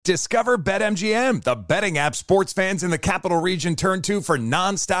Discover BetMGM, the betting app sports fans in the capital region turn to for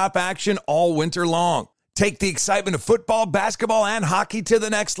nonstop action all winter long. Take the excitement of football, basketball, and hockey to the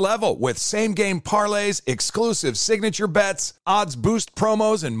next level with same-game parlays, exclusive signature bets, odds boost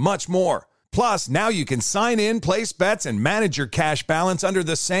promos, and much more. Plus, now you can sign in, place bets, and manage your cash balance under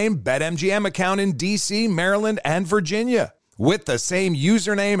the same BetMGM account in D.C., Maryland, and Virginia. With the same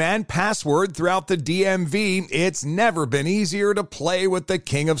username and password throughout the DMV, it's never been easier to play with the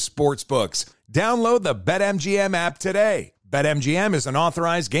king of sportsbooks. Download the BetMGM app today. BetMGM is an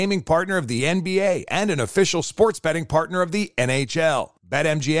authorized gaming partner of the NBA and an official sports betting partner of the NHL.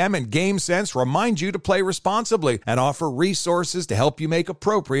 BetMGM and GameSense remind you to play responsibly and offer resources to help you make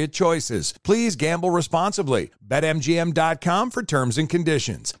appropriate choices. Please gamble responsibly. BetMGM.com for terms and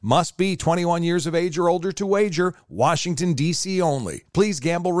conditions. Must be 21 years of age or older to wager. Washington, D.C. only. Please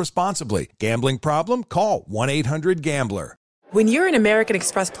gamble responsibly. Gambling problem? Call 1-800-GAMBLER. When you're an American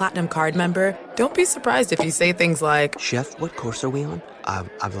Express Platinum card member, don't be surprised if you say things like, "Chef, what course are we on?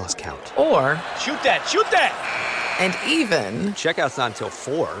 I've lost count." Or, Shoot that! And even, Checkout's not until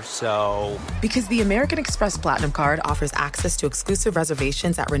 4, so... Because the American Express Platinum Card offers access to exclusive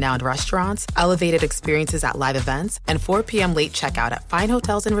reservations at renowned restaurants, elevated experiences at live events, and 4 p.m. late checkout at fine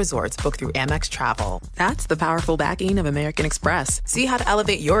hotels and resorts booked through Amex Travel. That's the powerful backing of American Express. See how to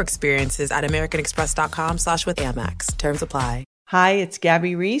elevate your experiences at americanexpress.com/withAmex. Terms apply. Hi, it's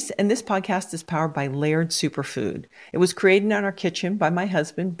Gabby Reese, and this podcast is powered by Laird Superfood. It was created in our kitchen by my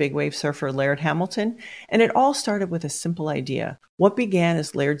husband, big wave surfer Laird Hamilton, and it all started with a simple idea. What began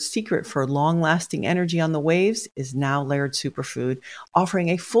as Laird's secret for long-lasting energy on the waves is now Laird Superfood, offering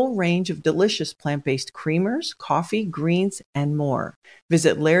a full range of delicious plant-based creamers, coffee, greens, and more.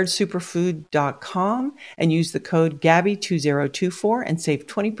 Visit lairdsuperfood.com and use the code GABBY2024 and save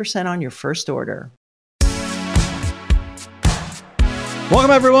 20% on your first order.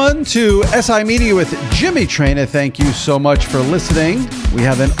 Welcome, everyone, to SI Media with Jimmy Traina. Thank you so much for listening. We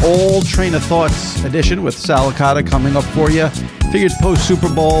have an All-Traina Thoughts edition with Sal Licata coming up for you. Figured post-Super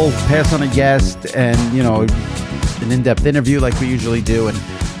Bowl, pass on a guest, and, an in-depth interview like we usually do, and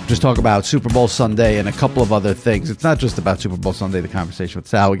just talk about Super Bowl Sunday and a couple of other things. It's not just about Super Bowl Sunday, the conversation with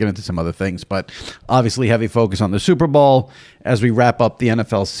Sal. We get into some other things, but obviously heavy focus on the Super Bowl as we wrap up the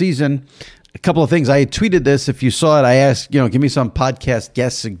NFL season. A couple of things. I had tweeted this. If you saw it, I asked, give me some podcast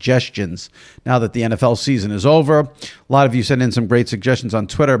guest suggestions now that the NFL season is over. A lot of you sent in some great suggestions on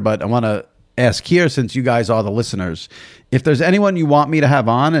Twitter, but I want to ask here, since you guys are the listeners, if there's anyone you want me to have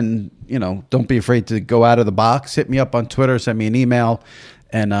on, and, don't be afraid to go out of the box, hit me up on Twitter, send me an email,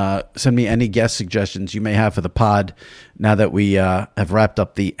 and send me any guest suggestions you may have for the pod now that we have wrapped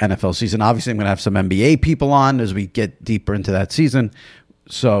up the NFL season. Obviously, I'm going to have some NBA people on as we get deeper into that season.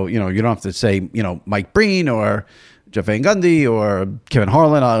 So, you don't have to say, Mike Breen or Jeff Van Gundy or Kevin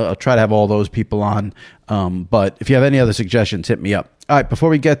Harlan. I'll try to have all those people on. But if you have any other suggestions, hit me up. All right, before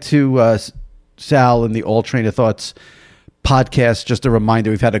we get to Sal and the All-Traina Thoughts podcast, just a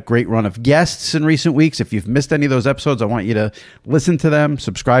reminder, we've had a great run of guests in recent weeks. If you've missed any of those episodes, I want you to listen to them.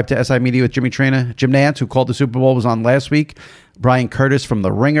 Subscribe to SI Media with Jimmy Traina. Jim Nantz, who called the Super Bowl, was on last week. Brian Curtis from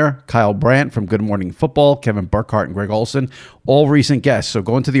The Ringer, Kyle Brandt from Good Morning Football, Kevin Burkhardt and Greg Olson, all recent guests. So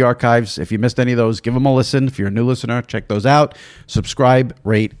go into the archives. If you missed any of those, give them a listen. If you're a new listener, check those out. Subscribe,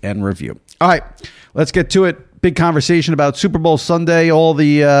 rate, and review. All right, let's get to it. Big conversation about Super Bowl Sunday, all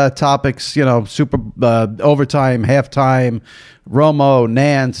the topics, super overtime, halftime, Romo,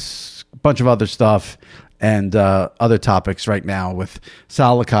 Nance, a bunch of other stuff, and other topics right now with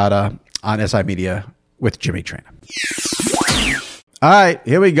Sal Licata on SI Media with Jimmy Traina. All right,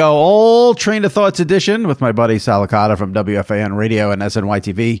 here we go. All-Traina Thoughts edition with my buddy Sal Licata from WFAN Radio and SNY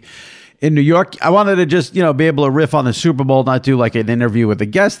TV in New York. I wanted to just, be able to riff on the Super Bowl, not do like an interview with a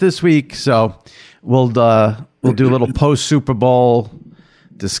guest this week. So we'll do a little post-Super Bowl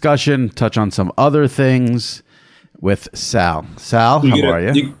discussion, touch on some other things with Sal. Sal, how are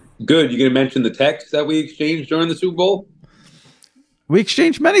you? Good. You going to mention the text that we exchanged during the Super Bowl? We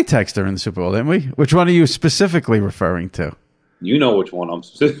exchanged many texts during the Super Bowl, didn't we? Which one are you specifically referring to? You know which one I'm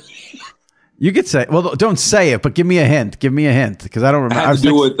specific. You could say, well, don't say it, but give me a hint. Give me a hint, because I don't remember.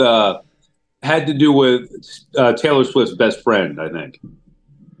 Had to do with Taylor Swift's best friend, I think.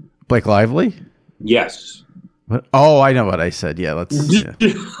 Blake Lively? Yes. What? Oh, I know what I said. Yeah, let's. Yeah.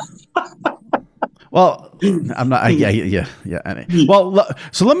 Well, I'm not. Yeah. Well,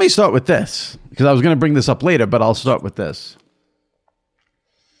 so let me start with this, because I was going to bring this up later, but I'll start with this.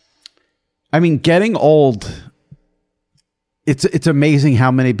 I mean, getting old. It's amazing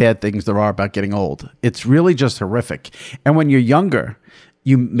how many bad things there are about getting old. It's really just horrific. And when you're younger,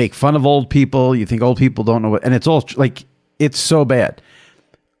 you make fun of old people. You think old people don't know what, and it's all like, it's so bad.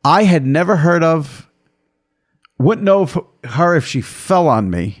 I had never heard of, wouldn't know her if she fell on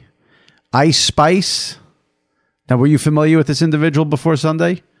me. Ice Spice. Now, were you familiar with this individual before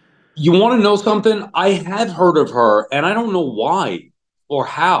Sunday? You want to know something? I have heard of her, and I don't know why or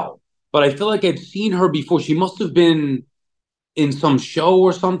how, but I feel like I've seen her before. She must have been in some show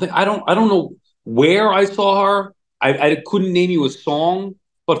or something. I don't know where I saw her. I couldn't name you a song,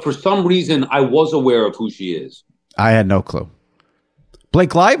 but for some reason, I was aware of who she is. I had no clue.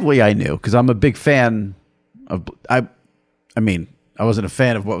 Blake Lively, I knew because I'm a big fan of. I mean, I wasn't a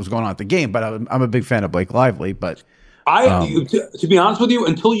fan of what was going on at the game, but I'm a big fan of Blake Lively. But to be honest with you,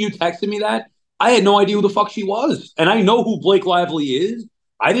 until you texted me that, I had no idea who the fuck she was, and I know who Blake Lively is.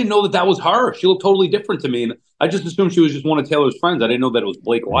 I didn't know that was her. She looked totally different to me, and I just assumed she was just one of Taylor's friends. I didn't know that it was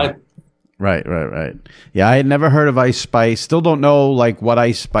Blake Lively. Right. Yeah, I had never heard of Ice Spice. Still don't know like what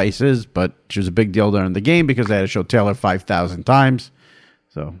Ice Spice is, but she was a big deal during the game because they had to show Taylor 5,000 times.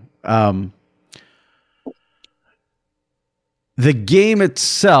 So, the game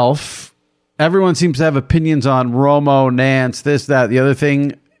itself, everyone seems to have opinions on Romo, Nance, this, that, the other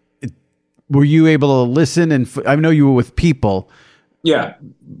thing. Were you able to listen? And I know you were with people. Yeah.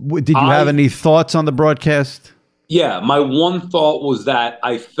 Did you have any thoughts on the broadcast? Yeah, my one thought was that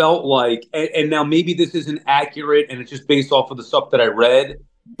I felt like, and now maybe this isn't accurate and it's just based off of the stuff that I read,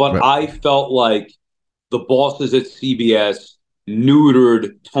 but right. I felt like the bosses at CBS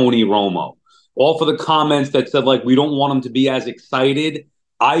neutered Tony Romo. All for the comments that said, like, we don't want him to be as excited.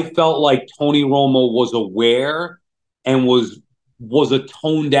 I felt like Tony Romo was aware and was a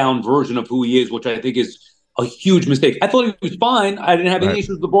toned down version of who he is, which I think is a huge mistake. I thought he was fine. I didn't have any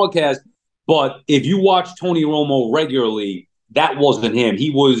issues with the broadcast. But if you watch Tony Romo regularly, that wasn't him.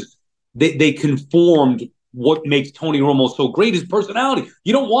 He was they conformed what makes Tony Romo so great, his personality.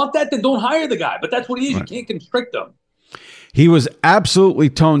 You don't want that, then don't hire the guy. But that's what he is. Right. You can't constrict him. He was absolutely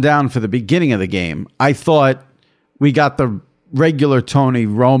toned down for the beginning of the game. I thought we got the regular Tony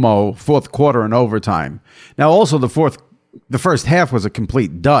Romo fourth quarter and overtime. Now, also the first half was a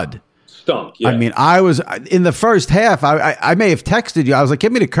complete dud. Stunk, yeah. I mean, I was in the first half. I may have texted you. I was like,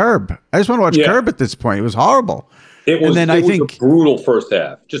 "Give me the Curb." I just want to watch Curb at this point. It was horrible. It was. And then I think a brutal first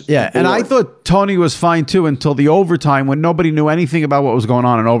half. Just boring. And I thought Tony was fine too until the overtime when nobody knew anything about what was going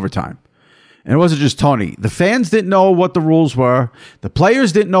on in overtime. And it wasn't just Tony. The fans didn't know what the rules were. The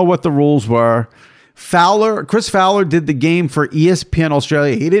players didn't know what the rules were. Chris Fowler did the game for ESPN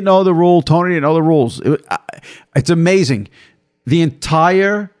Australia. He didn't know the rule. Tony didn't know the rules. It's amazing. The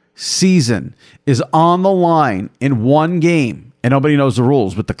entire season is on the line in one game and nobody knows the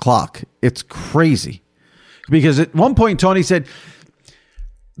rules with the clock. It's crazy because at one point Tony said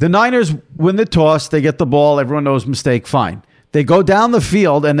the Niners win the toss, they get the ball, everyone knows mistake, fine. They go down the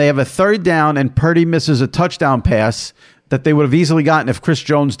field and they have a third down and Purdy misses a touchdown pass that they would have easily gotten if Chris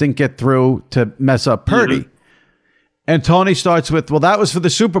Jones didn't get through to mess up Purdy. And Tony starts with, well, that was for the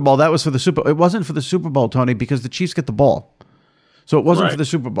Super Bowl. That was for the Super Bowl. It wasn't for the Super Bowl, Tony, because the Chiefs get the ball. So it wasn't for the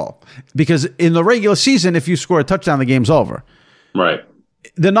Super Bowl. Because in the regular season, if you score a touchdown, the game's over. Right.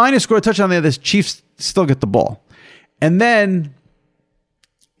 The Niners score a touchdown there, the Chiefs still get the ball. And then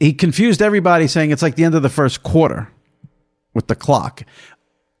he confused everybody saying it's like the end of the first quarter with the clock.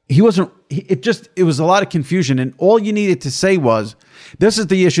 It was a lot of confusion. And all you needed to say was, this is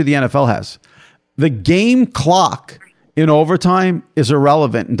the issue the NFL has. The game clock in overtime is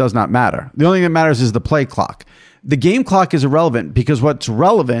irrelevant and does not matter. The only thing that matters is the play clock. The game clock is irrelevant because what's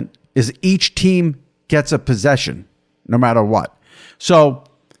relevant is each team gets a possession no matter what. So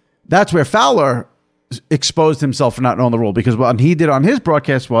that's where Fowler exposed himself for not knowing the rule, because what he did on his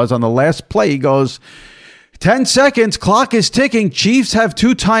broadcast was on the last play, he goes, 10 seconds, clock is ticking. Chiefs have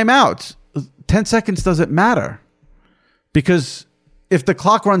 2 timeouts. 10 seconds doesn't matter because if the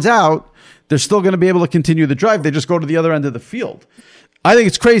clock runs out, they're still going to be able to continue the drive. They just go to the other end of the field. I think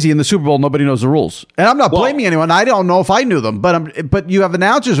it's crazy in the Super Bowl, nobody knows the rules. And I'm not blaming anyone. I don't know if I knew them, but you have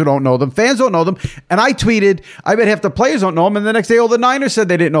announcers who don't know them. Fans don't know them. And I tweeted, I bet half the players don't know them. And the next day, all the Niners said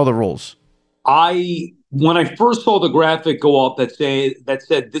they didn't know the rules. When I first saw the graphic go up that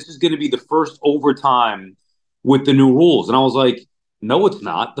said this is going to be the first overtime with the new rules. And I was like, no, it's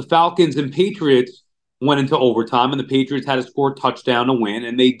not. The Falcons and Patriots went into overtime and the Patriots had to score a touchdown to win.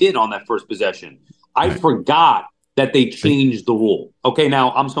 And they did on that first possession. I forgot that they changed the rule. Okay,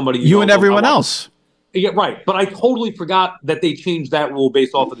 now I'm somebody you and everyone else. Yeah, right. But I totally forgot that they changed that rule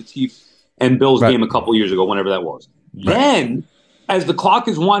based off of the Chiefs and Bills game a couple years ago, whenever that was. Right. Then, as the clock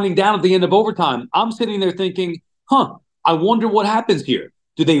is winding down at the end of overtime, I'm sitting there thinking, I wonder what happens here.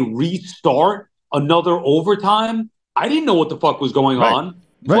 Do they restart another overtime? I didn't know what the fuck was going on.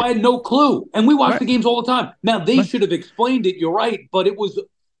 So I had no clue. And we watch the games all the time. Now, they should have explained it. You're right. But it was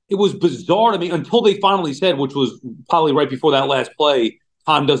it was bizarre to me until they finally said, which was probably right before that last play,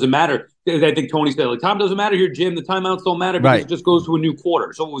 time doesn't matter. I think Tony said, like, time doesn't matter here, Jim. The timeouts don't matter because it just goes to a new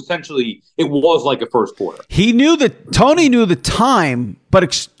quarter. So essentially, it was like a first quarter. Tony knew the time,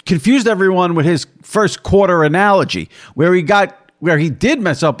 but confused everyone with his first quarter analogy. Where he did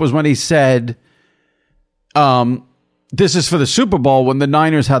mess up was when he said, this is for the Super Bowl when the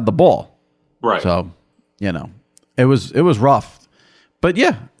Niners had the ball. Right. So, it was rough. But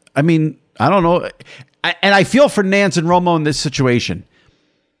yeah, I mean, I don't know. And I feel for Nance and Romo in this situation.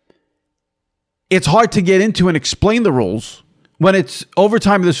 It's hard to get into and explain the rules when it's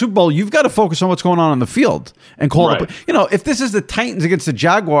overtime of the Super Bowl. You've got to focus on what's going on the field and call it. If this is the Titans against the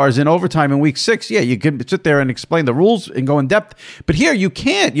Jaguars in overtime in week 6, yeah, you can sit there and explain the rules and go in depth. But here you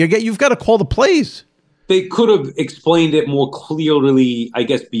can't. You've got to call the plays. They could have explained it more clearly, I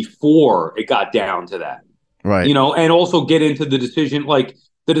guess, before it got down to that. Right. And also get into the decision, like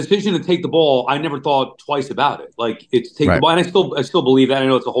the decision to take the ball. I never thought twice about it. Like it's take the ball, and I still believe that. I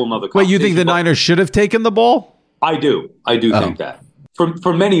know it's a whole nother conversation. Wait, you think the Niners should have taken the ball? I do think that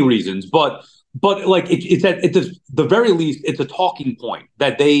for many reasons, but like it's at the very least, it's a talking point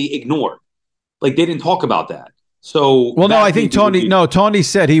that they ignored. Like they didn't talk about that. So I think Tony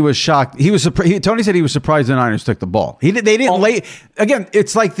said he was shocked. Tony said he was surprised the Niners took the ball. They didn't lay again.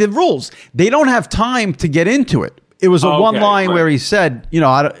 It's like the rules. They don't have time to get into it. It was a one line where he said,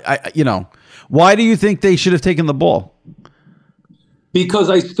 why do you think they should have taken the ball? Because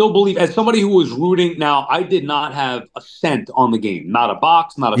I still believe, as somebody who was rooting, now I did not have a cent on the game, not a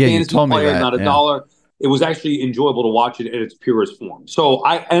box, not a fantasy player, not a dollar. It was actually enjoyable to watch it in its purest form. So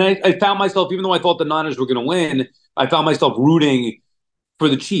I found myself, even though I thought the Niners were going to win, I found myself rooting for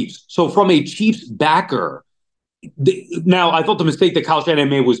the Chiefs. So from a Chiefs backer, now I thought the mistake that Kyle Shanahan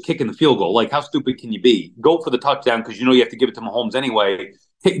made was kicking the field goal. Like, how stupid can you be? Go for the touchdown because you have to give it to Mahomes anyway.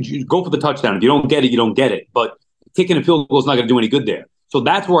 Go for the touchdown. If you don't get it, you don't get it. But kicking a field goal is not going to do any good there. So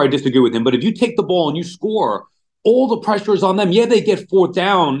that's where I disagree with him. But if you take the ball and you score, all the pressure is on them. Yeah, they get fourth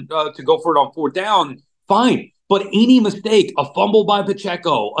down to go for it on fourth down. Fine. But any mistake, a fumble by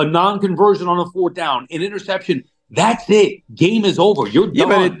Pacheco, a non-conversion on a fourth down, an interception, that's it. Game is over. You're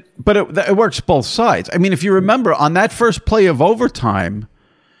done. Yeah, but it works both sides. I mean, if you remember, on that first play of overtime,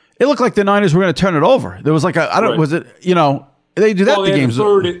 it looked like the Niners were going to turn it over. There was like was it, they do that in the games.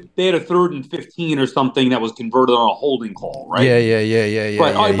 They had a 3rd and 15 or something that was converted on a holding call, right?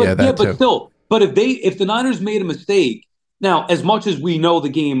 Yeah. But still, but if the Niners made a mistake, now, as much as we know the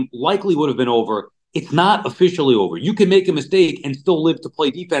game likely would have been over, it's not officially over. You can make a mistake and still live to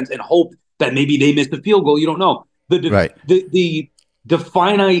play defense and hope that maybe they missed a field goal. You don't know. The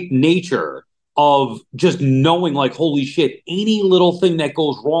finite nature of just knowing, like, holy shit, any little thing that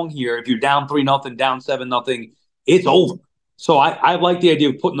goes wrong here, if you're down 3-0, down 7-0, it's over. So I like the idea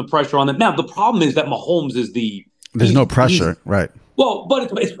of putting the pressure on them. Now, the problem is that Mahomes is there's no pressure, right? Well,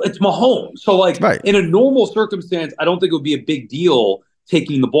 but it's Mahomes. So, like, in a normal circumstance, I don't think it would be a big deal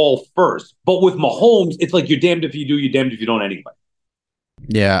taking the ball first. But with Mahomes, it's like you're damned if you do, you're damned if you don't anyway.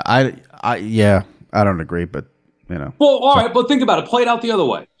 Yeah, I don't agree, but, Well, all right, but think about it. Play it out the other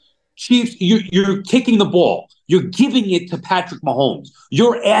way. Chiefs, you're kicking the ball. You're giving it to Patrick Mahomes.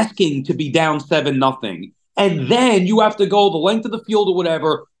 You're asking to be down 7-0. And then you have to go the length of the field or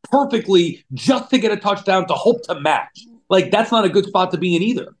whatever perfectly just to get a touchdown to hope to match. Like, that's not a good spot to be in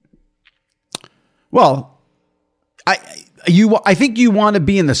either. Well, I think you want to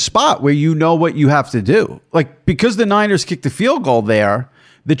be in the spot where you know what you have to do. Like, because the Niners kicked the field goal there,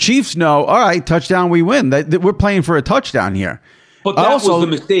 the Chiefs know, all right, touchdown, we win. We're playing for a touchdown here. But that was the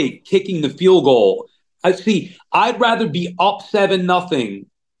mistake, kicking the field goal. I'd rather be up 7-0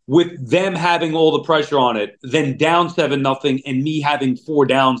 with them having all the pressure on it than down 7-0 and me having 4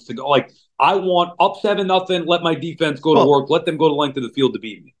 downs to go. Like, I want up 7-0, let my defense go to work, let them go to length of the field to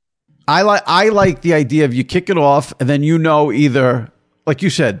beat me. I like the idea of you kick it off and then either, like you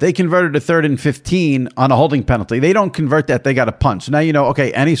said, they converted a 3rd and 15 on a holding penalty. They don't convert that, they got a punt. So now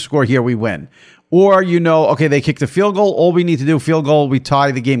okay, any score here, we win. Or okay, they kick the field goal. All we need to do, field goal, we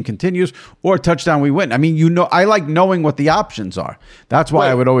tie, the game continues. Or touchdown, we win. I mean, I like knowing what the options are. That's why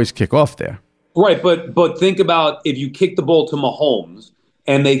I would always kick off there. Right, but think about if you kick the ball to Mahomes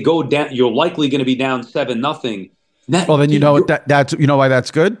and they go down, you're likely going to be down 7-0. Well, then that's why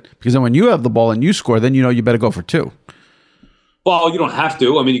that's good? Because then when you have the ball and you score, then you better go for 2. Well, you don't have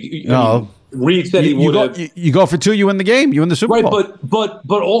to. I mean, Reed said he would have. You go for 2, you win the game, you win the Super Bowl. Right,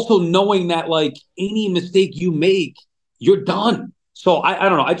 but also knowing that, like, any mistake you make, you're done. So I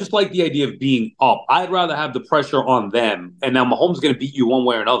don't know. I just like the idea of being up. I'd rather have the pressure on them. And now Mahomes is going to beat you one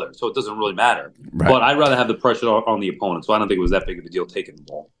way or another, so it doesn't really matter. Right. But I'd rather have the pressure on the opponent. So I don't think it was that big of a deal taking the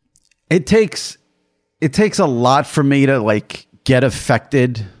ball. It takes a lot for me to like get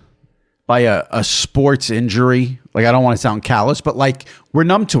affected by a sports injury. Like, I don't want to sound callous, but like, we're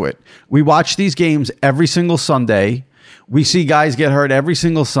numb to it. We watch these games every single Sunday. We see guys get hurt every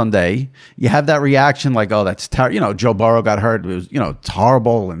single Sunday. You have that reaction like, oh, that's terrible. Joe Burrow got hurt. It was, it's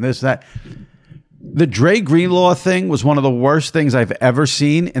horrible and this, that. The Dre Greenlaw thing was one of the worst things I've ever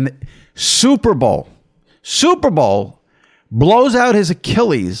seen. In the Super Bowl blows out his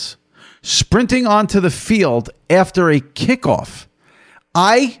Achilles sprinting onto the field after a kickoff.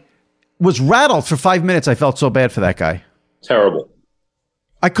 I was rattled for 5 minutes. I felt so bad for that guy. Terrible.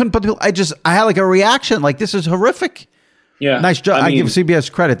 I couldn't put. I had like a reaction. Like, this is horrific. Yeah, nice job. I give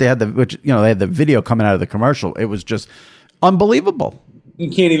CBS credit. They had the video coming out of the commercial. It was just unbelievable. You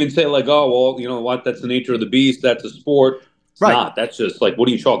can't even say like, oh well, you know what? That's the nature of the beast. That's a sport. It's not. That's just like, what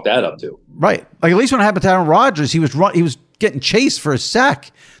do you chalk that up to? Right. Like, at least when it happened to Aaron Rodgers, he was getting chased for a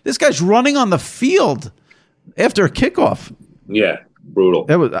sack. This guy's running on the field after a kickoff. Yeah. Brutal.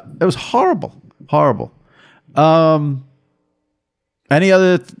 It was horrible. Any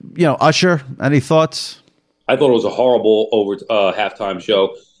other, Usher, any thoughts? I thought it was a horrible halftime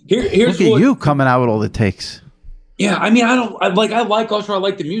show. Here's Look at you coming out with all the takes. Yeah, I mean, I like Usher. I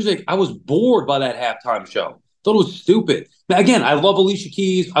like the music. I was bored by that halftime show. Thought it was stupid. Now, again, I love Alicia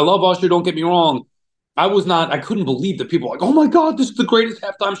Keys. I love Usher. Don't get me wrong. I couldn't believe that people were like, oh my God, this is the greatest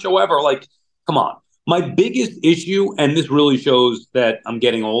halftime show ever. Like, come on. My biggest issue, and this really shows that I'm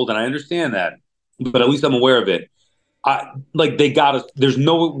getting old, and I understand that, but at least I'm aware of it. There's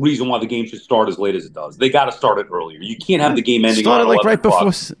no reason why the game should start as late as it does. They got to start it earlier. You can't have the game ending on 11 right o'clock.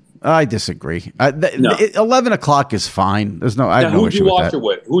 Before. I disagree. 11 o'clock is fine. There's no. I have no issue with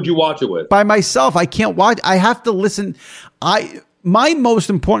that. Who'd you watch it with? By myself. I can't watch. I have to listen. My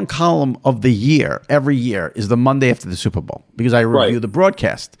most important column of the year, every year, is the Monday after the Super Bowl, because I review the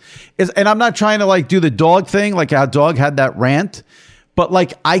broadcast. And I'm not trying to like do the dog thing, like how Dog had that rant, but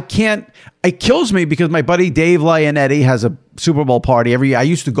like, I can't. It kills me because my buddy Dave Lionetti has a Super Bowl party every year. I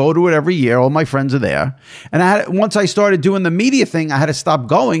used to go to it every year. All my friends are there. And once I started doing the media thing, I had to stop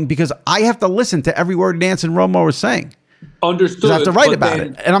going because I have to listen to every word Nance and Romo are saying. Understood. I have to write about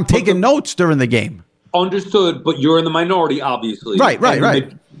it. And I'm taking notes during the game. Understood, but you're in the minority, obviously. Right.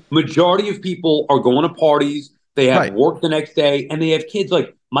 The majority of people are going to parties. They have work the next day, and they have kids.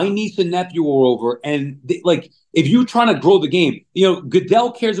 Like, my niece and nephew were over, and if you're trying to grow the game,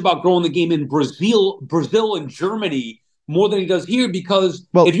 Goodell cares about growing the game in Brazil and Germany more than he does here, because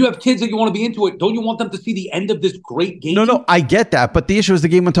if you have kids that you want to be into it, don't you want them to see the end of this great game? No, I get that, but the issue is the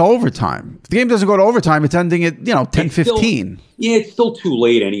game went to overtime. If the game doesn't go to overtime, it's ending at 10:15. Yeah, it's still too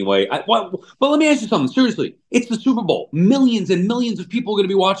late anyway. But let me ask you something. Seriously, it's the Super Bowl. Millions and millions of people are going to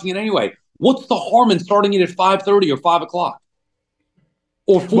be watching it anyway. What's the harm in starting it at 5:30 or 5 o'clock?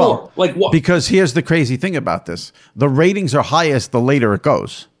 Or 4? Well, like what? Because here's the crazy thing about this. The ratings are highest the later it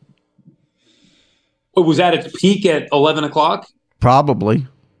goes. It was at its peak at 11 o'clock? Probably.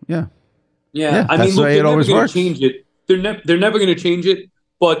 Yeah. I mean, look, they're never going to change it. They're never going to change it,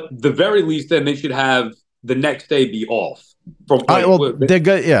 but the very least, then they should have the next day be off. They're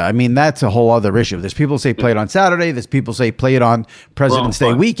good. Yeah, I mean, that's a whole other issue. There's people say play it on Saturday. There's people say play it on President's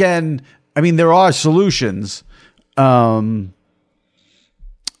Day weekend. I mean, there are solutions. But,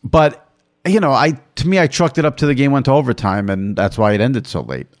 to me, I trucked it up to the game went to overtime, and that's why it ended so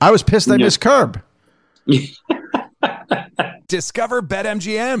late. I was pissed I missed Curb. Discover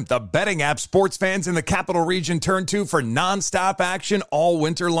BetMGM, the betting app sports fans in the capital region turn to for nonstop action all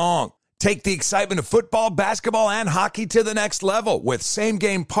winter long. Take the excitement of football, basketball, and hockey to the next level with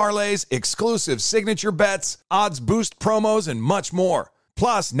same-game parlays, exclusive signature bets, odds boost promos, and much more.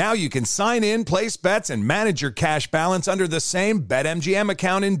 Plus, now you can sign in, place bets, and manage your cash balance under the same BetMGM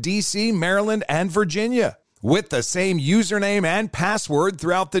account in D.C., Maryland, and Virginia. With the same username and password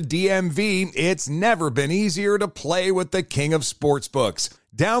throughout the DMV, it's never been easier to play with the king of sportsbooks.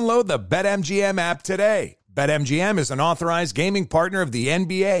 Download the BetMGM app today. BetMGM is an authorized gaming partner of the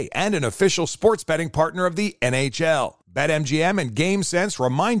NBA and an official sports betting partner of the NHL. BetMGM and GameSense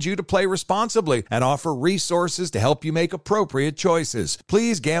remind you to play responsibly and offer resources to help you make appropriate choices.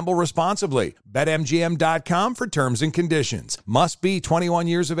 Please gamble responsibly. BetMGM.com for terms and conditions. Must be 21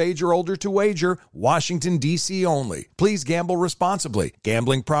 years of age or older to wager. Washington, D.C. only. Please gamble responsibly.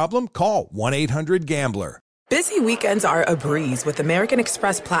 Gambling problem? Call 1-800-GAMBLER. Busy weekends are a breeze with American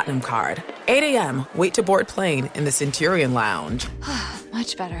Express Platinum Card. 8 a.m., wait to board plane in the Centurion Lounge.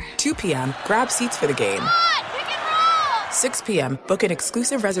 Much better. 2 p.m., grab seats for the game. 6 p.m., book an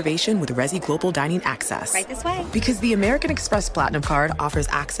exclusive reservation with Resi Global Dining Access. Right this way. Because the American Express Platinum Card offers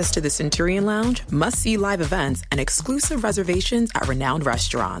access to the Centurion Lounge, must-see live events, and exclusive reservations at renowned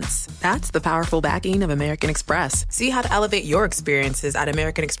restaurants. That's the powerful backing of American Express. See how to elevate your experiences at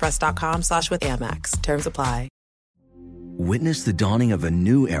americanexpress.com/withAmex. Terms apply. Witness the dawning of a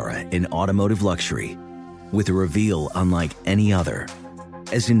new era in automotive luxury with a reveal unlike any other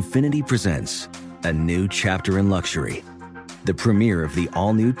as Infiniti presents a new chapter in luxury, the premiere of the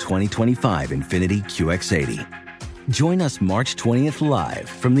all-new 2025 Infiniti QX80. Join us March 20th live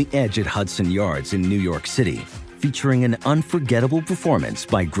from the Edge at Hudson Yards in New York City, featuring an unforgettable performance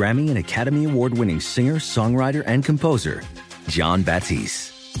by Grammy and Academy Award-winning singer, songwriter, and composer, Jon Batiste.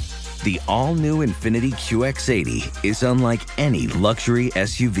 The all-new Infiniti QX80 is unlike any luxury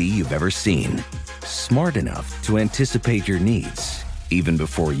SUV you've ever seen. Smart enough to anticipate your needs, even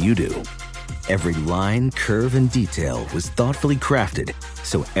before you do. Every line, curve, and detail was thoughtfully crafted,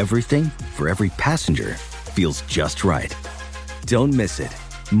 so everything for every passenger feels just right. Don't miss it.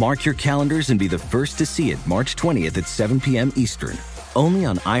 Mark your calendars and be the first to see it March 20th at 7 p.m. Eastern, only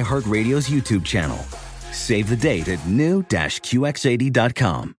on iHeartRadio's YouTube channel. Save the date at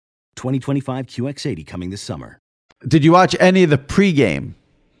new-QX80.com. 2025 QX80 coming this summer. Did you watch any of the pregame?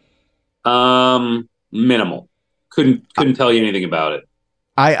 Minimal. Couldn't tell you anything about it.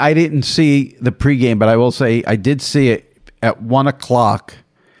 I didn't see the pregame, but I will say I did see it at 1 o'clock.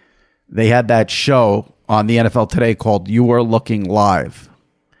 They had that show on the NFL Today called You Were Looking Live.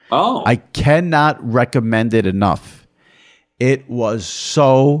 Oh. I cannot recommend it enough. It was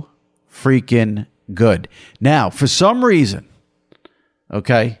so freaking good. Now, for some reason,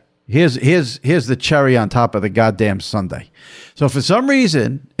 okay, here's the cherry on top of the goddamn sundae. So for some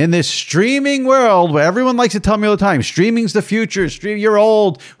reason, in this streaming world where everyone likes to tell me all the time, streaming's the future, you're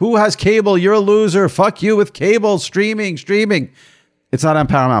old, who has cable, you're a loser, fuck you with cable, streaming. It's not on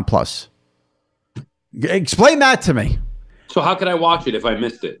Paramount Plus. Explain that to me. So how could I watch it if I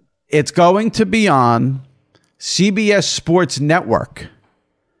missed it? It's going to be on CBS Sports Network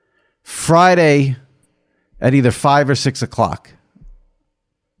Friday at either 5 or 6 o'clock.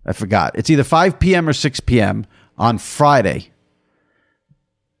 I forgot. It's either 5 p.m. or 6 p.m. on Friday.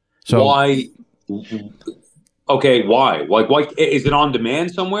 So why? Okay, why? Like, why is it on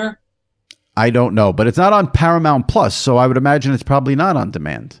demand somewhere? I don't know, but it's not on Paramount Plus, so I would imagine it's probably not on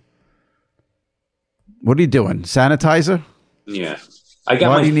demand. What are you doing? Sanitizer? Yeah. I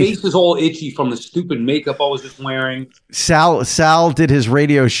got my face is all itchy from the stupid makeup I was just wearing. Sal did his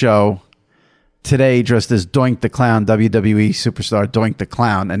radio show today dressed as Doink the Clown, WWE superstar Doink the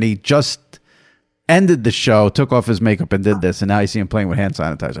Clown, and he just ended the show, took off his makeup, and did this, and now you see him playing with hand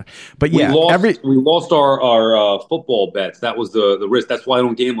sanitizer. But yeah, we lost our football bets. That was the risk. That's why I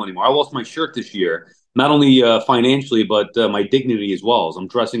don't gamble anymore. I lost my shirt this year, not only financially, but my dignity as well. As I'm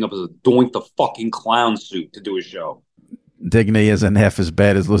dressing up as a Doink the fucking Clown suit to do a show. Dignity isn't half as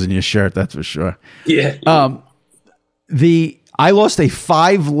bad as losing your shirt, that's for sure. Yeah. I lost a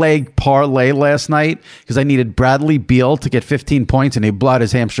 5-leg parlay last night because I needed Bradley Beal to get 15 points, and he blew out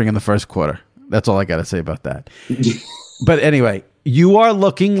his hamstring in the first quarter. That's all I got to say about that. But anyway, You Are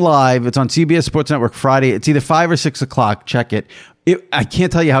Looking Live. It's on CBS Sports Network Friday. It's either 5 or 6 o'clock. Check it. I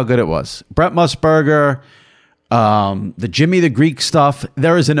can't tell you how good it was. Brett Musburger, the Jimmy the Greek stuff.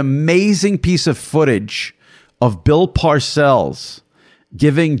 There is an amazing piece of footage of Bill Parcells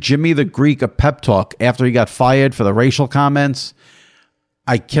giving Jimmy the Greek a pep talk after he got fired for the racial comments.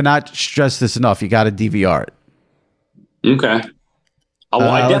 I cannot stress this enough. You got to DVR it. Okay.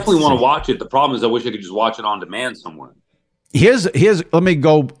 I definitely want to watch it. The problem is I wish I could just watch it on demand somewhere. Here's let me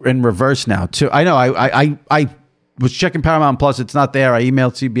go in reverse now too. I know I was checking Paramount Plus. It's not there. I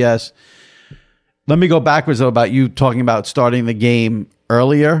emailed CBS. Let me go backwards though about you talking about starting the game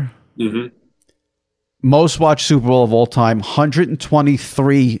earlier. Mm-hmm. Most watched Super Bowl of all time,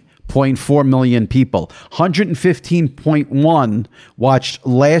 123.4 million people. 115.1 watched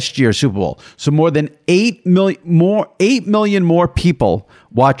last year's Super Bowl. So more than 8 million more people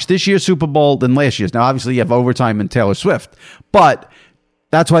watched this year's Super Bowl than last year's. Now, obviously, you have overtime and Taylor Swift, but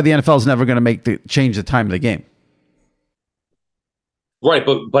that's why the NFL is never going to change the time of the game. Right,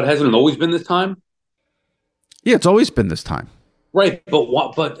 but hasn't it always been this time? Yeah, it's always been this time. Right,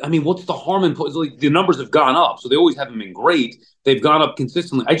 but I mean, what's the harm in like the numbers have gone up, so they always haven't been great. They've gone up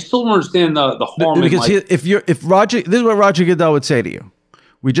consistently. I still don't understand the harm. Because if Roger, this is what Roger Goodell would say to you.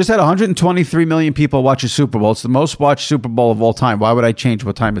 We just had 123 million people watch a Super Bowl. It's the most watched Super Bowl of all time. Why would I change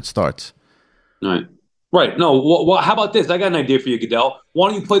what time it starts? Right. No. Well, how about this? I got an idea for you, Goodell. Why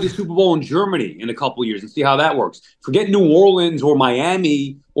don't you play the Super Bowl in Germany in a couple of years and see how that works? Forget New Orleans or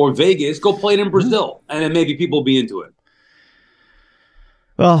Miami or Vegas. Go play it in Brazil, and then maybe people will be into it.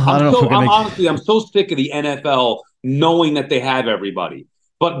 Well, I don't know. Honestly, I'm so sick of the NFL knowing that they have everybody.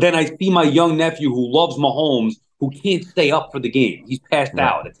 But then I see my young nephew who loves Mahomes, who can't stay up for the game. He's passed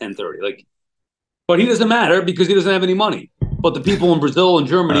out at 10:30. But he doesn't matter because he doesn't have any money. But the people in Brazil and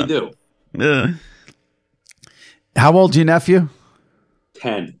Germany do. How old's your nephew?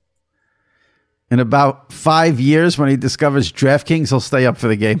 10. In about 5 years, when he discovers DraftKings, he'll stay up for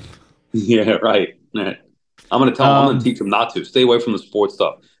the game. Yeah, right. I'm going to tell him. I'm going to teach him not to. Stay away from the sports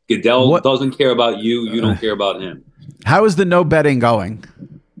stuff. Goodell doesn't care about you. You don't care about him. How is the no betting going?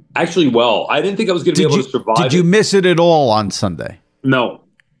 Actually, well, I didn't think I was going to be able to survive. Did you miss it at all on Sunday? No.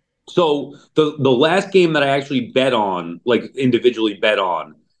 So the last game that I actually bet on, like individually bet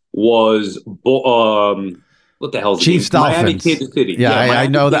on, was what the hell is the Chiefs game? Dolphins. Miami, Kansas City. Yeah, I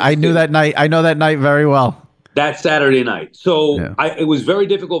know that. I knew that night. I know that night very well. That Saturday night. So it was very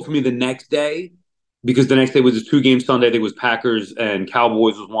difficult for me the next day because the next day was a 2-game Sunday. I think it was Packers and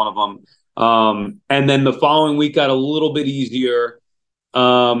Cowboys was one of them. And then the following week got a little bit easier.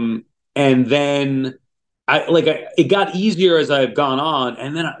 And then it got easier as I've gone on.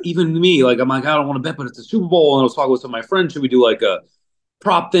 And then even me, I'm like, I don't want to bet, but it's the Super Bowl. And I was talking with some of my friends, should we do like a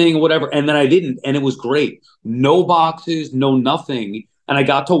prop thing or whatever? And then I didn't. And it was great. No boxes, no nothing. And I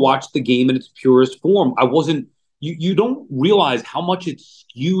got to watch the game in its purest form. You don't realize how much it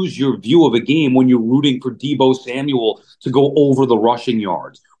skews your view of a game when you're rooting for Deebo Samuel to go over the rushing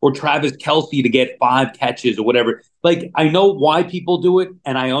yards or Travis Kelce to get 5 catches or whatever. I know why people do it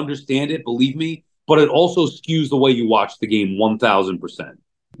and I understand it, believe me, but it also skews the way you watch the game 1,000%.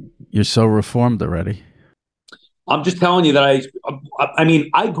 You're so reformed already. I'm just telling you that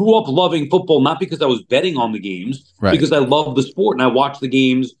I grew up loving football, not because I was betting on the games, because I love the sport and I watch the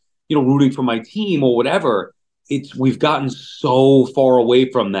games, rooting for my team or whatever. We've gotten so far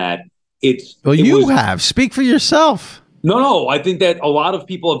away from that. You have. Speak for yourself. No. I think that a lot of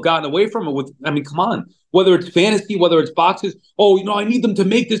people have gotten away from it come on. Whether it's fantasy, whether it's boxes. Oh, I need them to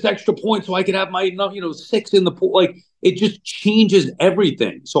make this extra point so I can have my, 6 in the pool. It just changes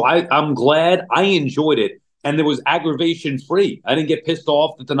everything. So I'm glad I enjoyed it. And there was aggravation free. I didn't get pissed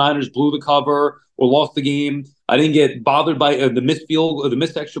off that the Niners blew the cover or lost the game. I didn't get bothered by the missed field or the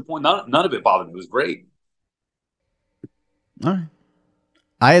missed extra point. None of it bothered me. It was great. All right.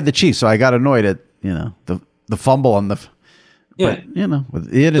 I had the Chiefs, so I got annoyed at the fumble on the. Yeah, but,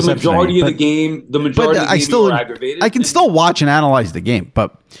 with the majority of the game, you were aggravated. I can still watch and analyze the game,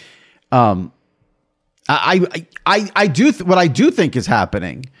 but I do what I do think is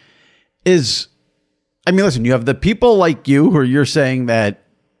happening is, listen, you have the people like you who you're saying that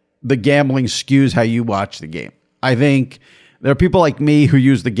the gambling skews how you watch the game. I think there are people like me who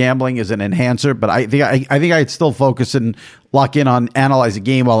use the gambling as an enhancer, but I think I'd still focus and lock in on analyze a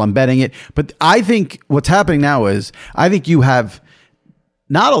game while I'm betting it. But I think what's happening now is I think you have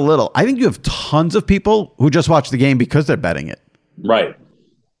I think you have tons of people who just watch the game because they're betting it. Right.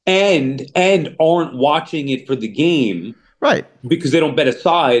 And aren't watching it for the game. Right. Because they don't bet a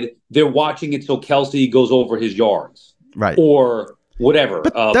side. They're watching it so Kelce goes over his yards. Right. Or whatever.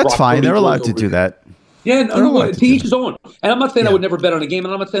 But that's Brock fine. They're allowed to do that. Yeah, no, to each his own. And I'm not saying I would never bet on a game,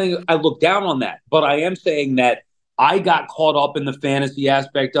 and I'm not saying I look down on that. But I am saying that I got caught up in the fantasy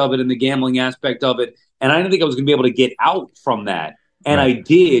aspect of it and the gambling aspect of it, and I didn't think I was going to be able to get out from that. And I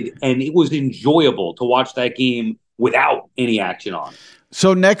did, and it was enjoyable to watch that game without any action on.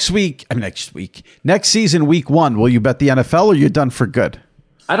 So next season, week 1, will you bet the NFL or you're done for good?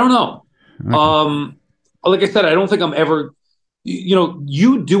 I don't know. Okay. Like I said, I don't think I'm ever.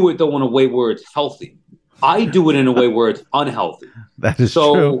 You do it though in a way where it's healthy. I do it in a way where it's unhealthy. That is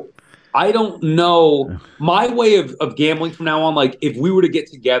true. I don't know. My way of gambling from now on, if we were to get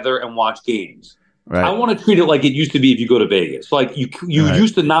together and watch games, I want to treat it like it used to be if you go to Vegas. You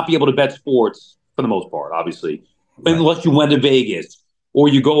used to not be able to bet sports for the most part, obviously, unless you went to Vegas or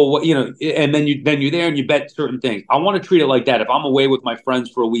you go, and then you're there and you bet certain things. I want to treat it like that. If I'm away with my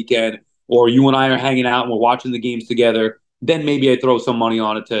friends for a weekend or you and I are hanging out and we're watching the games together, then maybe I throw some money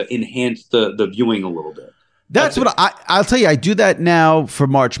on it to enhance the viewing a little bit. That's what I'll tell you. I do that now for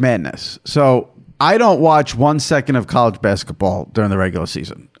March Madness. So I don't watch 1 second of college basketball during the regular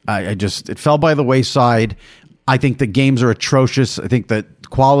season. It fell by the wayside. I think the games are atrocious. I think the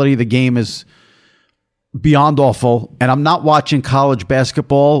quality of the game is beyond awful. And I'm not watching college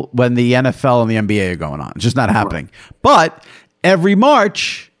basketball when the NFL and the NBA are going on. It's just not happening. Right. But every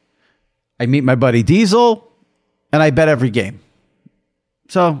March, I meet my buddy Diesel and I bet every game.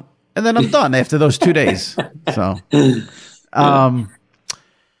 So, and then I'm done after those 2 days. So,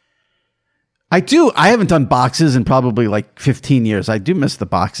 I do. I haven't done boxes in probably like 15 years. I do miss the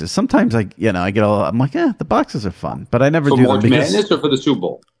boxes. Sometimes I get I'm like, the boxes are fun, but I never do March them Madness or for the Super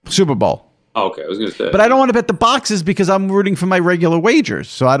Bowl? Super Bowl. Oh, okay, I was going to say. But I don't want to bet the boxes because I'm rooting for my regular wagers.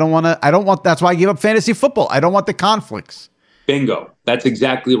 So I don't want, that's why I gave up fantasy football. I don't want the conflicts. Bingo. That's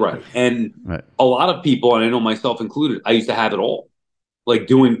exactly right. And a lot of people, and I know myself included, I used to have it all. Like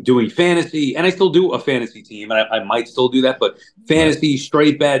doing fantasy, and I still do a fantasy team, and I might still do that, but fantasy,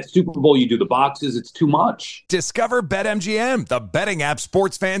 straight bet, Super Bowl, you do the boxes, it's too much. Discover BetMGM, the betting app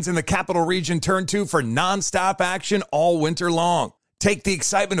sports fans in the capital region turn to for nonstop action all winter long. Take the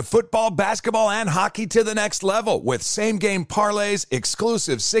excitement of football, basketball, and hockey to the next level with same-game parlays,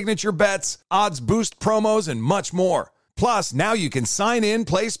 exclusive signature bets, odds boost promos, and much more. Plus, now you can sign in,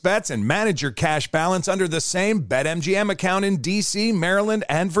 place bets, and manage your cash balance under the same BetMGM account in D.C., Maryland,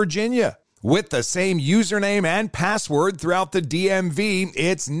 and Virginia. With the same username and password throughout the DMV,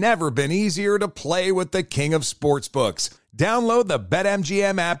 it's never been easier to play with the king of sportsbooks. Download the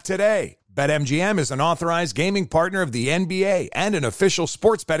BetMGM app today. BetMGM is an authorized gaming partner of the NBA and an official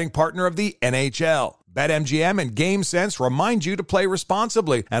sports betting partner of the NHL. BetMGM and GameSense remind you to play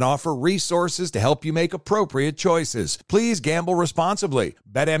responsibly and offer resources to help you make appropriate choices. Please gamble responsibly.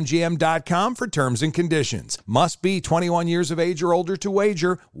 BetMGM.com for terms and conditions. Must be 21 years of age or older to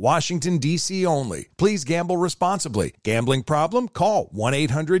wager. Washington, D.C. only. Please gamble responsibly. Gambling problem? Call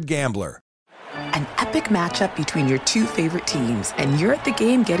 1-800-GAMBLER. An epic matchup between your two favorite teams, and you're at the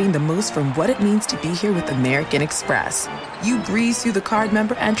game getting the most from what it means to be here with American Express. You breeze through the card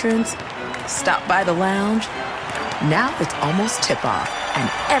member entrance, stop by the lounge. Now it's almost tip-off,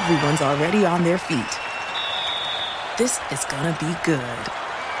 and everyone's already on their feet. This is gonna be good.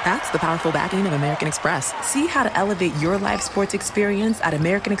 That's the powerful backing of American Express. See how to elevate your live sports experience at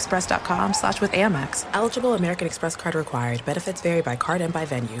americanexpress.com/withAmex. Eligible American Express card required. Benefits vary by card and by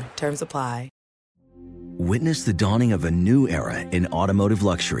venue. Terms apply. Witness the dawning of a new era in automotive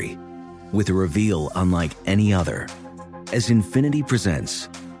luxury with a reveal unlike any other as Infiniti presents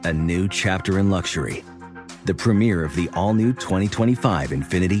a new chapter in luxury, the premiere of the all-new 2025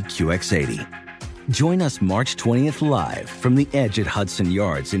 Infiniti QX80. Join us March 20th live from the Edge at Hudson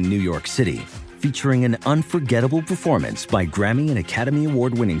Yards in New York City, featuring an unforgettable performance by Grammy and Academy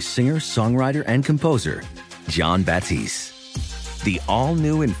Award-winning singer, songwriter, and composer, Jon Batiste. The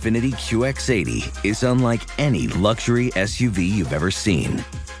all-new Infiniti QX80 is unlike any luxury SUV you've ever seen.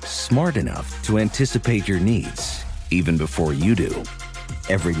 Smart enough to anticipate your needs, even before you do.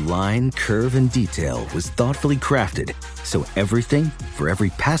 Every line, curve, and detail was thoughtfully crafted, so everything for every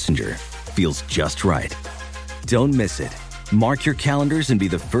passenger feels just right. Don't miss it. Mark your calendars and be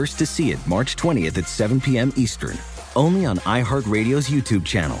the first to see it March 20th at 7 p.m. Eastern, only on iHeartRadio's YouTube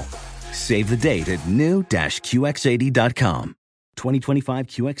channel. Save the date at new-QX80.com. 2025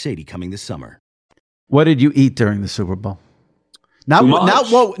 QX80 coming this summer. What did you eat during the Super Bowl? I don't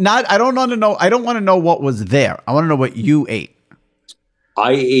want to know what was there. I want to know what you ate.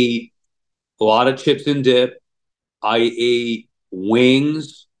 I ate a lot of chips and dip. I ate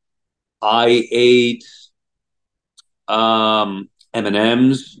wings. I ate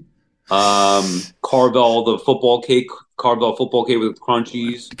M&Ms, Carvel football cake with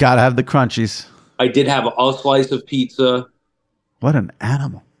crunchies. Gotta have the crunchies. I did have a slice of pizza. What an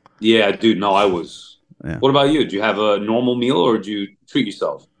animal. Yeah, dude. No, I was. Yeah. What about you? Did you have a normal meal or did you treat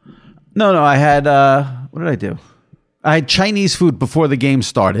yourself? No. I had, what did I do? I had Chinese food before the game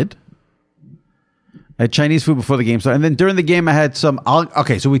started. And then during the game, I had some.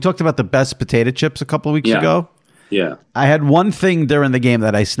 Okay, so we talked about the best potato chips a couple of weeks ago. Yeah. I had one thing during the game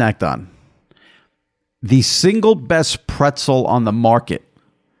that I snacked on. The single best pretzel on the market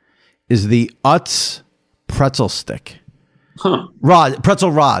is the Utz pretzel stick.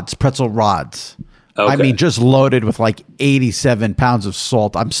 Pretzel rods. Okay. I mean, just loaded with like 87 pounds of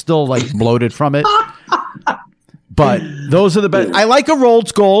salt. I'm still like bloated from it. But those are the best. I like a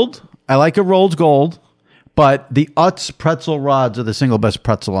Roll's Gold. But the Utz pretzel rods are the single best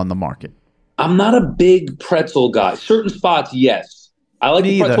pretzel on the market. I'm not a big pretzel guy. Certain spots, yes. I like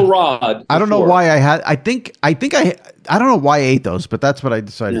the pretzel rod. I don't know why I had. I don't know why I ate those, but that's what I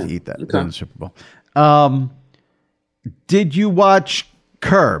decided to eat that during the Super Bowl. Did you watch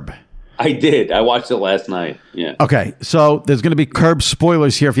Curb? I did. I watched it last night. Yeah. Okay, so there's going to be Curb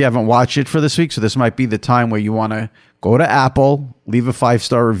spoilers here if you haven't watched it for this week. So this might be the time where you want to go to Apple, leave a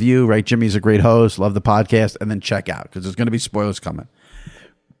 5-star review, right? Jimmy's a great host, love the podcast, and then check out because there's going to be spoilers coming.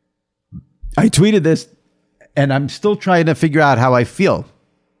 I tweeted this, and I'm still trying to figure out how I feel.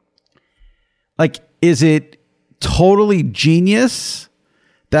 Like, is it totally genius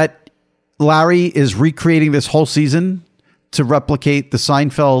that Larry is recreating this whole season to replicate the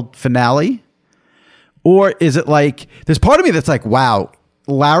Seinfeld finale? Or is it like, there's part of me that's like, wow,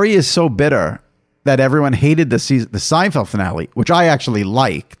 Larry is so bitter that everyone hated the Seinfeld finale, which I actually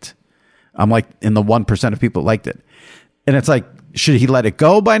liked. I'm like in the 1% of people liked it. And it's like, should he let it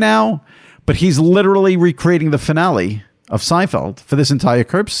go by now? But he's literally recreating the finale of Seinfeld for this entire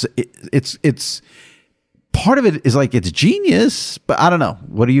purpose. It's part of it is like, it's genius, but I don't know.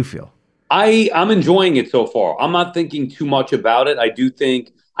 What do you feel? I'm enjoying it so far. I'm not thinking too much about it. I do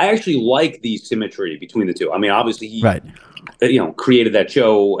think I actually like the symmetry between the two. I mean, obviously he, created that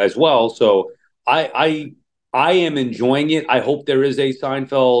show as well. So I am enjoying it. I hope there is a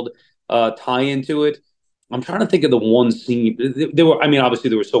Seinfeld tie into it. I'm trying to think of the one scene. There were, I mean, obviously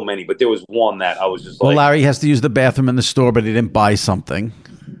there were so many, but there was one that I was just like, Larry has to use the bathroom in the store, but he didn't buy something.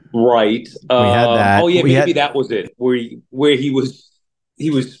 Right. We had that. Oh yeah, maybe that was it. Where he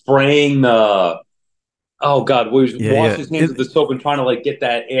was spraying the. Oh God, where he was washing his hands with the soap and trying to like get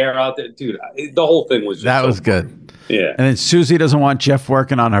that air out there, dude. The whole thing was just that was funny. good. Yeah. And then Susie doesn't want Jeff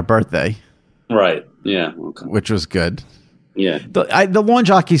working on her birthday. Right. Yeah. Okay. Which was good. Yeah. The lawn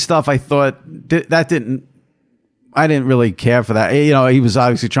jockey stuff, I thought that didn't. I didn't really care for that. You know, he was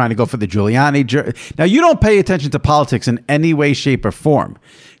obviously trying to go for the Giuliani. Now, you don't pay attention to politics in any way, shape, or form.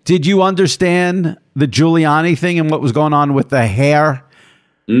 Did you understand the Giuliani thing and what was going on with the hair?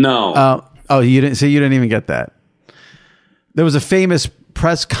 No. You didn't. So you didn't even get that. There was a famous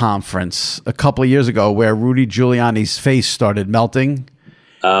press conference a couple of years ago where Rudy Giuliani's face started melting,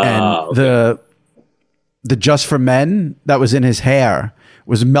 and the Just for Men that was in his hair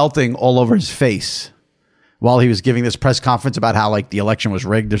was melting all over his face while he was giving this press conference about how like the election was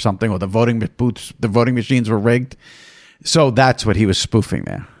rigged or something, or the voting machines were rigged. So that's what he was spoofing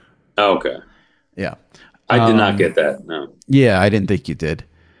there. Okay. Yeah. I did not get that. No. Yeah, I didn't think you did.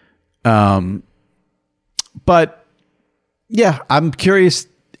 But yeah, I'm curious.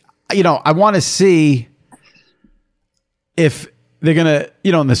 You know, I want to see if they're going to,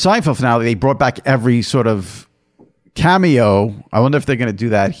 in the Seinfeld finale, they brought back every sort of cameo. I wonder if they're going to do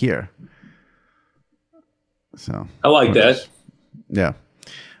that here. So I like that. Yeah.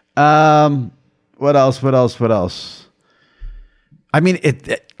 What else? I mean,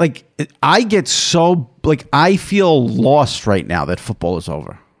 I get so I feel lost right now that football is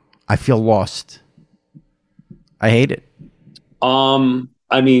over. I feel lost. I hate it.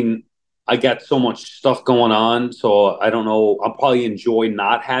 I mean, I got so much stuff going on, so I don't know. I'll probably enjoy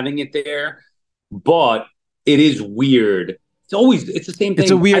not having it there, but it is weird. It's the same thing.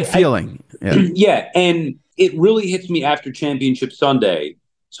 It's a weird feeling. Yeah, and it really hits me after Championship Sunday.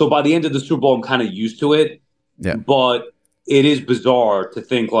 So by the end of the Super Bowl, I'm kind of used to it. Yeah. But it is bizarre to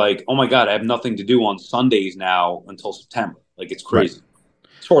think like, oh my God, I have nothing to do on Sundays now until September. Like, it's crazy. Right.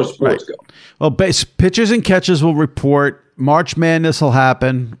 As far as sports go. Well, pitchers and catchers will report. March Madness will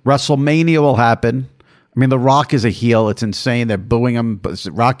happen. WrestleMania will happen. I mean, The Rock is a heel. It's insane. They're booing him, but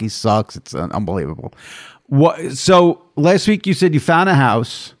Rocky sucks. It's unbelievable. So last week you said you found a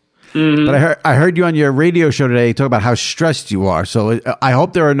house, but I heard you on your radio show today talk about how stressed you are. So I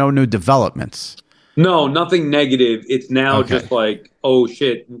hope there are no new developments. No, nothing negative. It's now just like, oh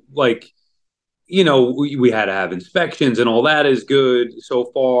shit, like, we had to have inspections and all that is good so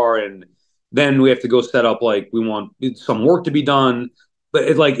far. And then we have to go set up, like, we want some work to be done, but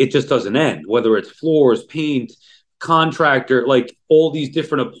it just doesn't end, whether it's floors, paint, contractor, like all these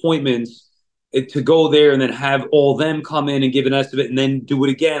different appointments to go there and then have all them come in and give an estimate and then do it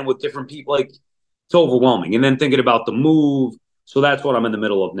again with different people. Like, it's overwhelming. And then thinking about the move. So that's what I'm in the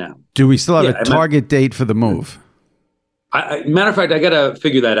middle of now. Do we still have a target date for the move? Matter of fact, I got to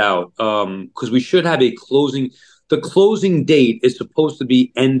figure that out because we should have a closing. The closing date is supposed to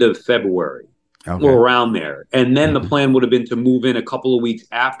be end of February or around there. And then the plan would have been to move in a couple of weeks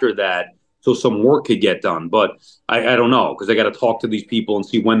after that so some work could get done. But I don't know because I got to talk to these people and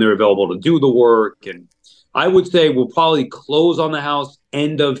see when they're available to do the work. And I would say we'll probably close on the house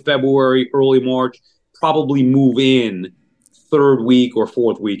end of February, early March, probably move in third week or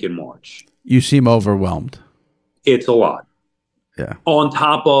fourth week in March. You seem overwhelmed. It's a lot. Yeah. On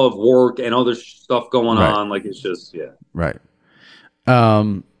top of work and other stuff going on. Like, it's just, Right.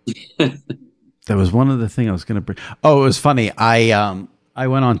 There was one other thing I was going to bring. Oh, it was funny. I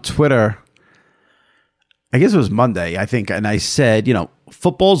went on Twitter. I guess it was Monday, I think. And I said,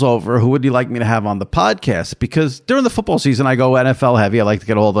 football's over. Who would you like me to have on the podcast? Because during the football season, I go NFL heavy. I like to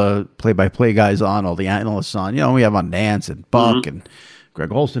get all the play-by-play guys on, all the analysts on. We have on Nance and Buck and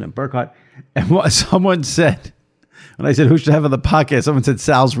Greg Olson and Burkhardt. And what someone said, when I said, who should have on the podcast? Someone said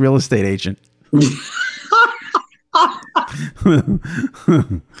Sal's real estate agent.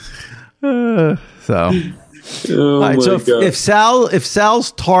 So if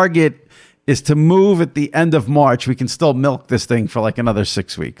Sal's target is to move at the end of March. We can still milk this thing for like another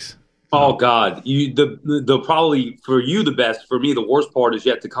 6 weeks. Oh God, the probably for you the best. For me, the worst part is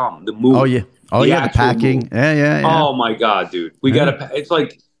yet to come. The move. Oh yeah. Oh yeah. The packing. Move. Yeah. Oh my God, dude. We gotta. It's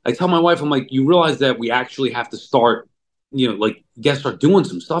like I tell my wife, I'm like, you realize that we actually have to start. Like you gotta start doing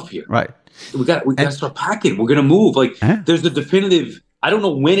some stuff here. Right. We gotta start packing. We're gonna move. Like there's the definitive. I don't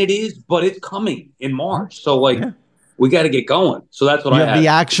know when it is, but it's coming in March. So like we got to get going. So that's what I have. The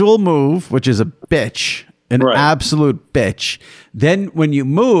actual move, which is a bitch. An absolute bitch. Then when you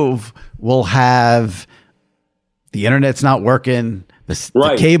move, we'll have the internet's not working.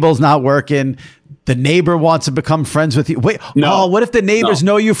 The cable's not working. The neighbor wants to become friends with you. Wait, what if the neighbors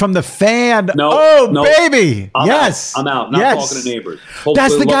know you from the fan? Baby. Yes. I'm out. Not talking to neighbors. Hopefully,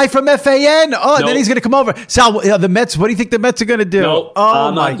 that's the guy from FAN. And then he's going to come over. Sal, the Mets, what do you think the Mets are going to do?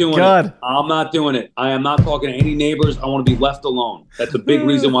 I'm not doing it. I'm not doing it. I am not talking to any neighbors. I want to be left alone. That's a big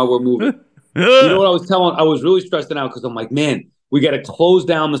reason why we're moving. You know what I was telling? I was really stressing out because I'm like, man, we got to close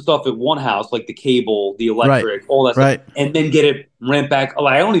down the stuff at one house, like the cable, the electric, all that stuff, and then get it ramped back.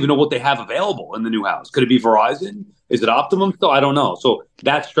 Like, I don't even know what they have available in the new house. Could it be Verizon? Is it Optimum still? I don't know. So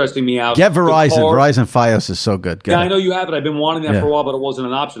that's stressing me out. Get Verizon. Verizon Fios is so good. I know you have it. I've been wanting that for a while, but it wasn't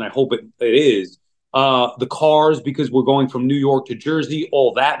an option. I hope it is. The cars, because we're going from New York to Jersey,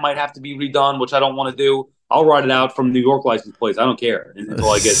 all that might have to be redone, which I don't want to do. I'll ride it out from New York license plates. I don't care until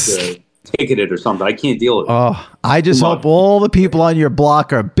I get to ticketed or something. I can't deal with it. Oh, I just hope all the people on your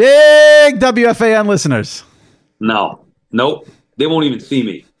block are big WFAN listeners. Nope. They won't even see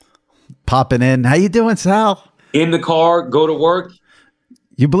me. Popping in. How you doing, Sal? In the car, go to work.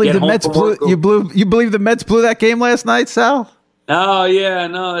 You believe the Mets blew? You believe the Mets blew that game last night, Sal? Oh yeah,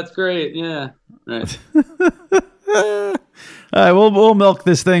 no, that's great. Yeah. Right. All right, we'll milk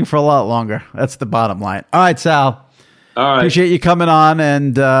this thing for a lot longer. That's the bottom line. All right, Sal. All right. Appreciate you coming on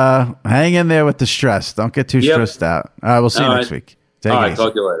and hang in there with the stress. Don't get too stressed out. All right, we'll see you next week. All right,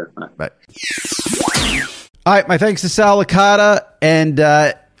 talk to you later. All right. Bye. All right, my thanks to Sal Licata, and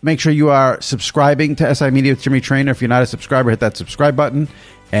make sure you are subscribing to SI Media with Jimmy Trainer. If you're not a subscriber, hit that subscribe button.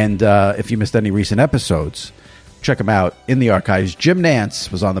 And if you missed any recent episodes, check them out in the archives. Jim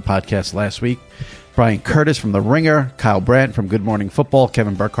Nance was on the podcast last week. Brian Curtis from The Ringer, Kyle Brandt from Good Morning Football,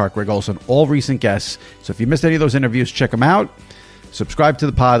 Kevin Burkhardt, Greg Olson, all recent guests. So if you missed any of those interviews, check them out. Subscribe to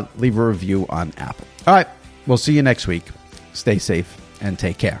the pod, leave a review on Apple. All right, we'll see you next week. Stay safe and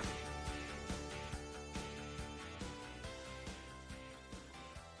take care.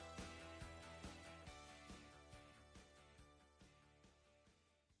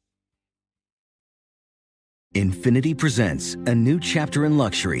 Infiniti presents a new chapter in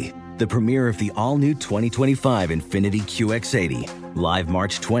luxury, the premiere of the all-new 2025 Infiniti QX80, live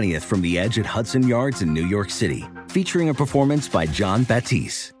March 20th from the Edge at Hudson Yards in New York City, featuring a performance by John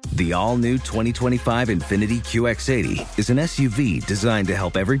Batiste. The all-new 2025 Infiniti QX80 is an SUV designed to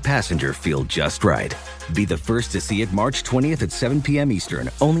help every passenger feel just right. Be the first to see it March 20th at 7 p.m. Eastern,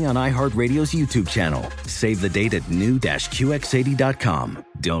 only on iHeartRadio's YouTube channel. Save the date at new-QX80.com.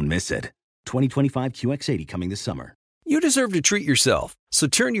 Don't miss it. 2025 QX80 coming this summer. You deserve to treat yourself, so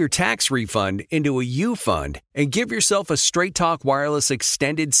turn your tax refund into a U-Fund and give yourself a Straight Talk Wireless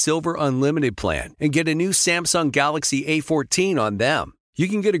Extended Silver Unlimited plan and get a new Samsung Galaxy A14 on them. You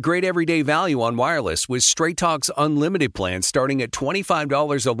can get a great everyday value on wireless with Straight Talk's Unlimited plan starting at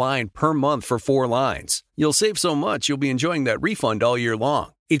 $25 a line per month for 4 lines. You'll save so much you'll be enjoying that refund all year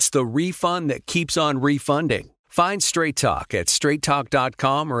long. It's the refund that keeps on refunding. Find Straight Talk at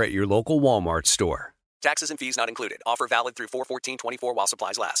straighttalk.com or at your local Walmart store. Taxes and fees not included. Offer valid through 4/14/24 while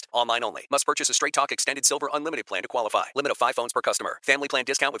supplies last. Online only. Must purchase a Straight Talk Extended Silver Unlimited plan to qualify. Limit of 5 phones per customer. Family plan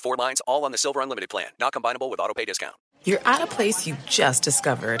discount with 4 lines, all on the Silver Unlimited plan. Not combinable with autopay discount. You're at a place you just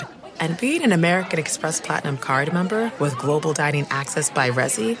discovered. And being an American Express Platinum card member with global dining access by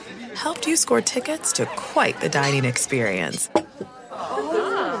Resi helped you score tickets to quite the dining experience.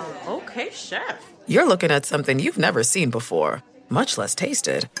 Oh, okay, chef. You're looking at something you've never seen before, much less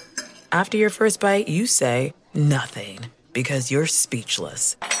tasted. After your first bite, you say nothing because you're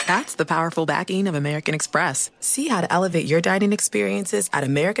speechless. That's the powerful backing of American Express. See how to elevate your dining experiences at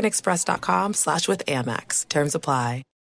americanexpress.com/withAmex. Terms apply.